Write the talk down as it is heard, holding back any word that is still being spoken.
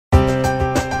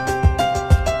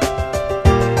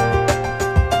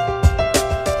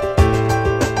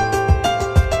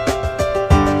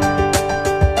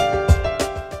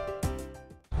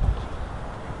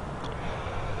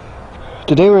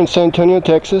Today we're in San Antonio,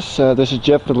 Texas. This is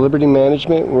Jeff with Liberty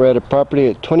Management. We're at a property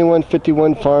at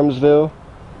 2151 Farmsville.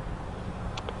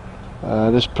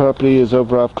 This property is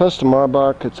over off close to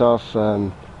Marbach. It's off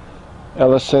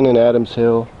Ellison and Adams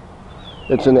Hill.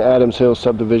 It's in the Adams Hill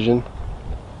subdivision.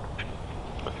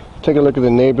 Take a look at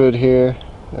the neighborhood here.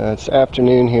 It's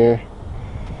afternoon here.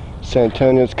 San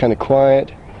Antonio, it's kind of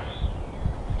quiet.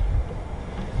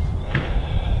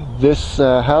 This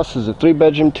house is a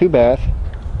 3-bedroom, 2-bath.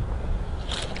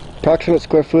 Approximate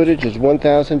square footage is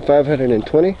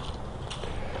 1,520.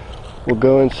 We'll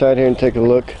go inside here and take a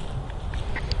look.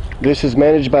 This is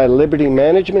managed by Liberty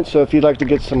Management, so if you'd like to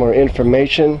get some more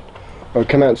information or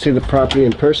come out and see the property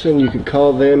in person, you can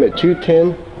call them at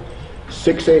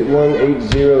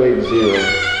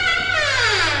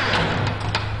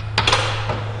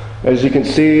 210-681-8080. As you can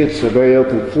see, it's a very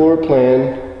open floor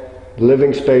plan,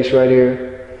 living space right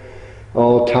here,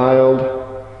 all tiled.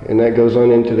 And that goes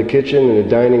on into the kitchen and the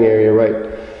dining area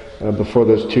right before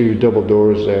those 2 double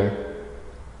doors there.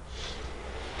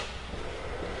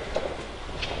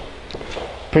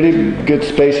 Pretty good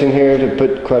space in here to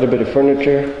put quite a bit of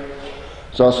furniture.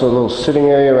 There's also a little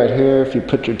sitting area right here. If you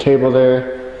put your table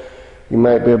there, you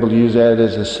might be able to use that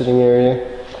as a sitting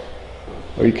area.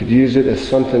 Or you could use it as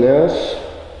something else.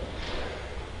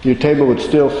 Your table would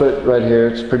still fit right here.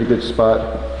 It's a pretty good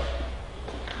spot.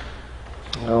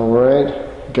 Alright.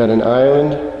 Got an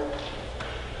island.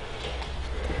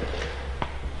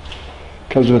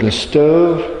 Comes with a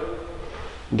stove.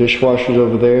 Dishwasher's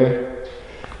over there.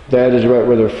 That is right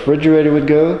where the refrigerator would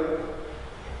go.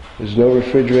 There's no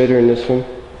refrigerator in this one.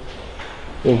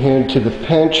 In here into the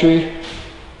pantry,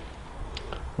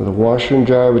 where the washer and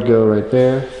dryer would go right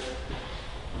there.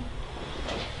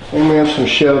 And we have some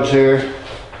shelves here.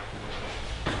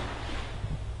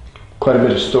 Quite a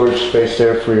bit of storage space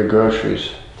there for your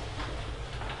groceries.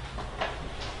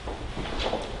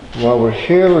 While we're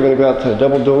here, we're going to go out to the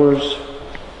double doors.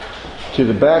 To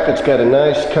the back, it's got a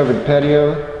nice covered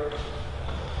patio.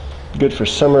 Good for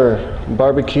summer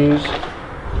barbecues.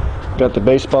 Got the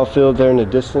baseball field there in the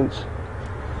distance.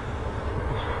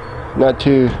 Not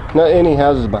any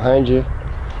houses behind you,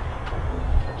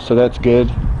 so that's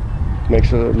good.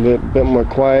 Makes it a bit more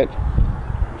quiet.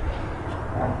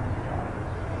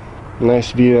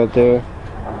 Nice view out there.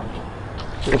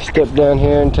 Let's step down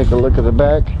here and take a look at the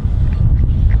back.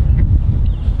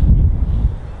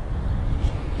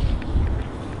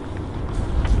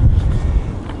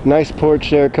 Nice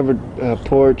porch there, covered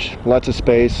porch, lots of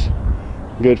space.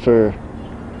 Good for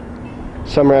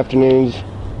summer afternoons.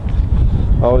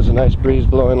 Always a nice breeze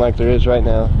blowing like there is right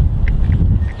now.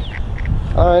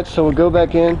 Alright, so we'll go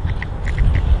back in,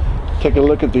 take a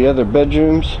look at the other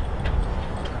bedrooms.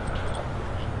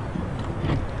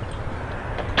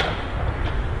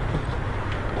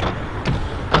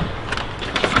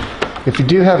 If you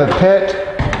do have a pet,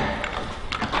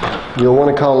 you'll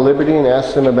want to call Liberty and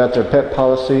ask them about their pet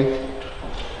policy.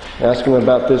 Ask them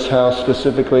about this house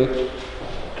specifically.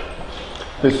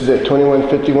 This is at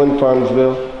 2151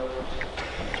 Farmsville.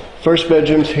 First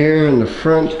bedroom's here in the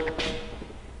front.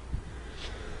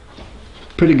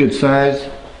 Pretty good size.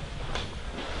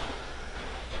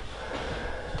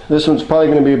 This one's probably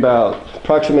going to be about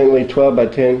approximately 12 by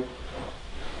 10.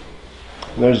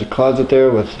 And there's a closet there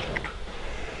with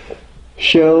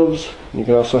shelves. You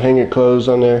can also hang your clothes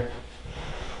on there.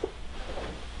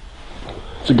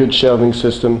 It's a good shelving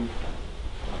system.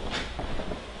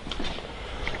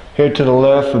 Here to the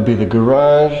left would be the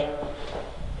garage.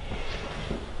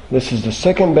 This is the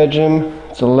second bedroom.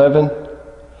 It's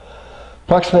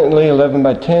approximately 11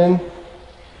 by 10.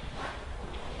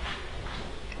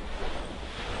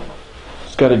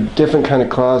 It's got a different kind of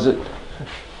closet.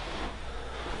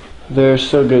 There's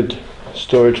so good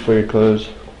storage for your clothes.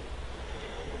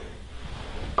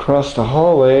 Across the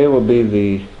hallway will be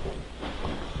the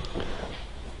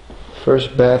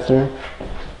first bathroom.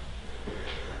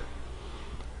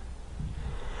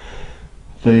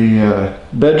 The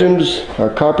bedrooms are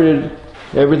carpeted.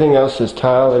 Everything else is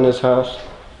tile in this house.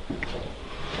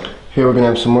 Here we're going to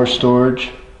have some more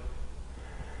storage.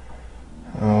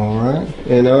 Alright,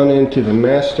 and on into the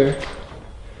master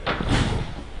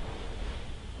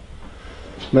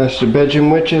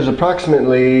bedroom, which is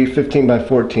approximately 15 by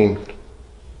 14.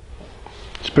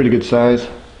 It's a pretty good size.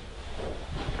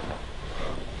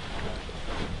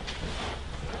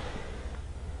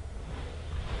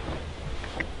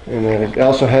 And then it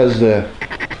also has the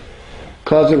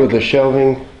closet with a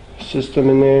shelving system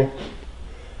in there.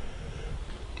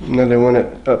 Another one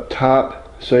up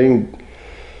top, so you can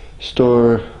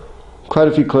store quite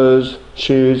a few clothes,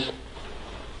 shoes,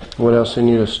 what else they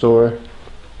need to store.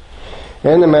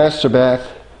 And the master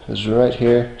bath is right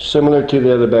here, similar to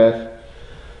the other bath.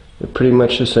 They're pretty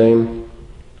much the same.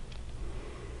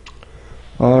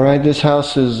 Alright, this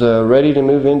house is ready to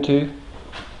move into.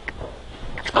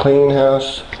 It's a clean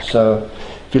house, so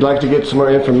if you'd like to get some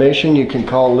more information, you can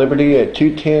call Liberty at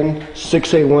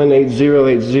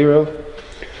 210-681-8080.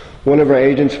 One of our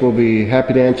agents will be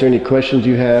happy to answer any questions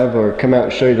you have or come out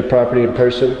and show you the property in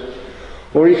person.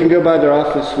 Or you can go by their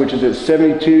office, which is at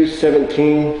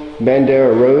 7217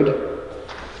 Bandera Rd.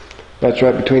 That's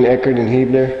right between Eckerd and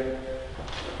Huebner.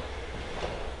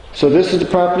 So this is the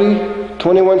property,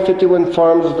 2151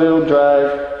 Farmsville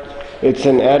Drive. It's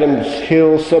an Adams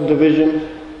Hill subdivision.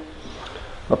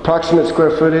 Approximate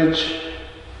square footage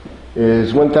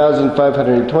is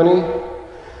 1,520.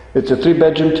 It's a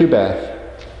 3-bedroom, 2-bath.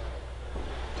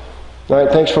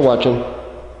 Alright, thanks for watching.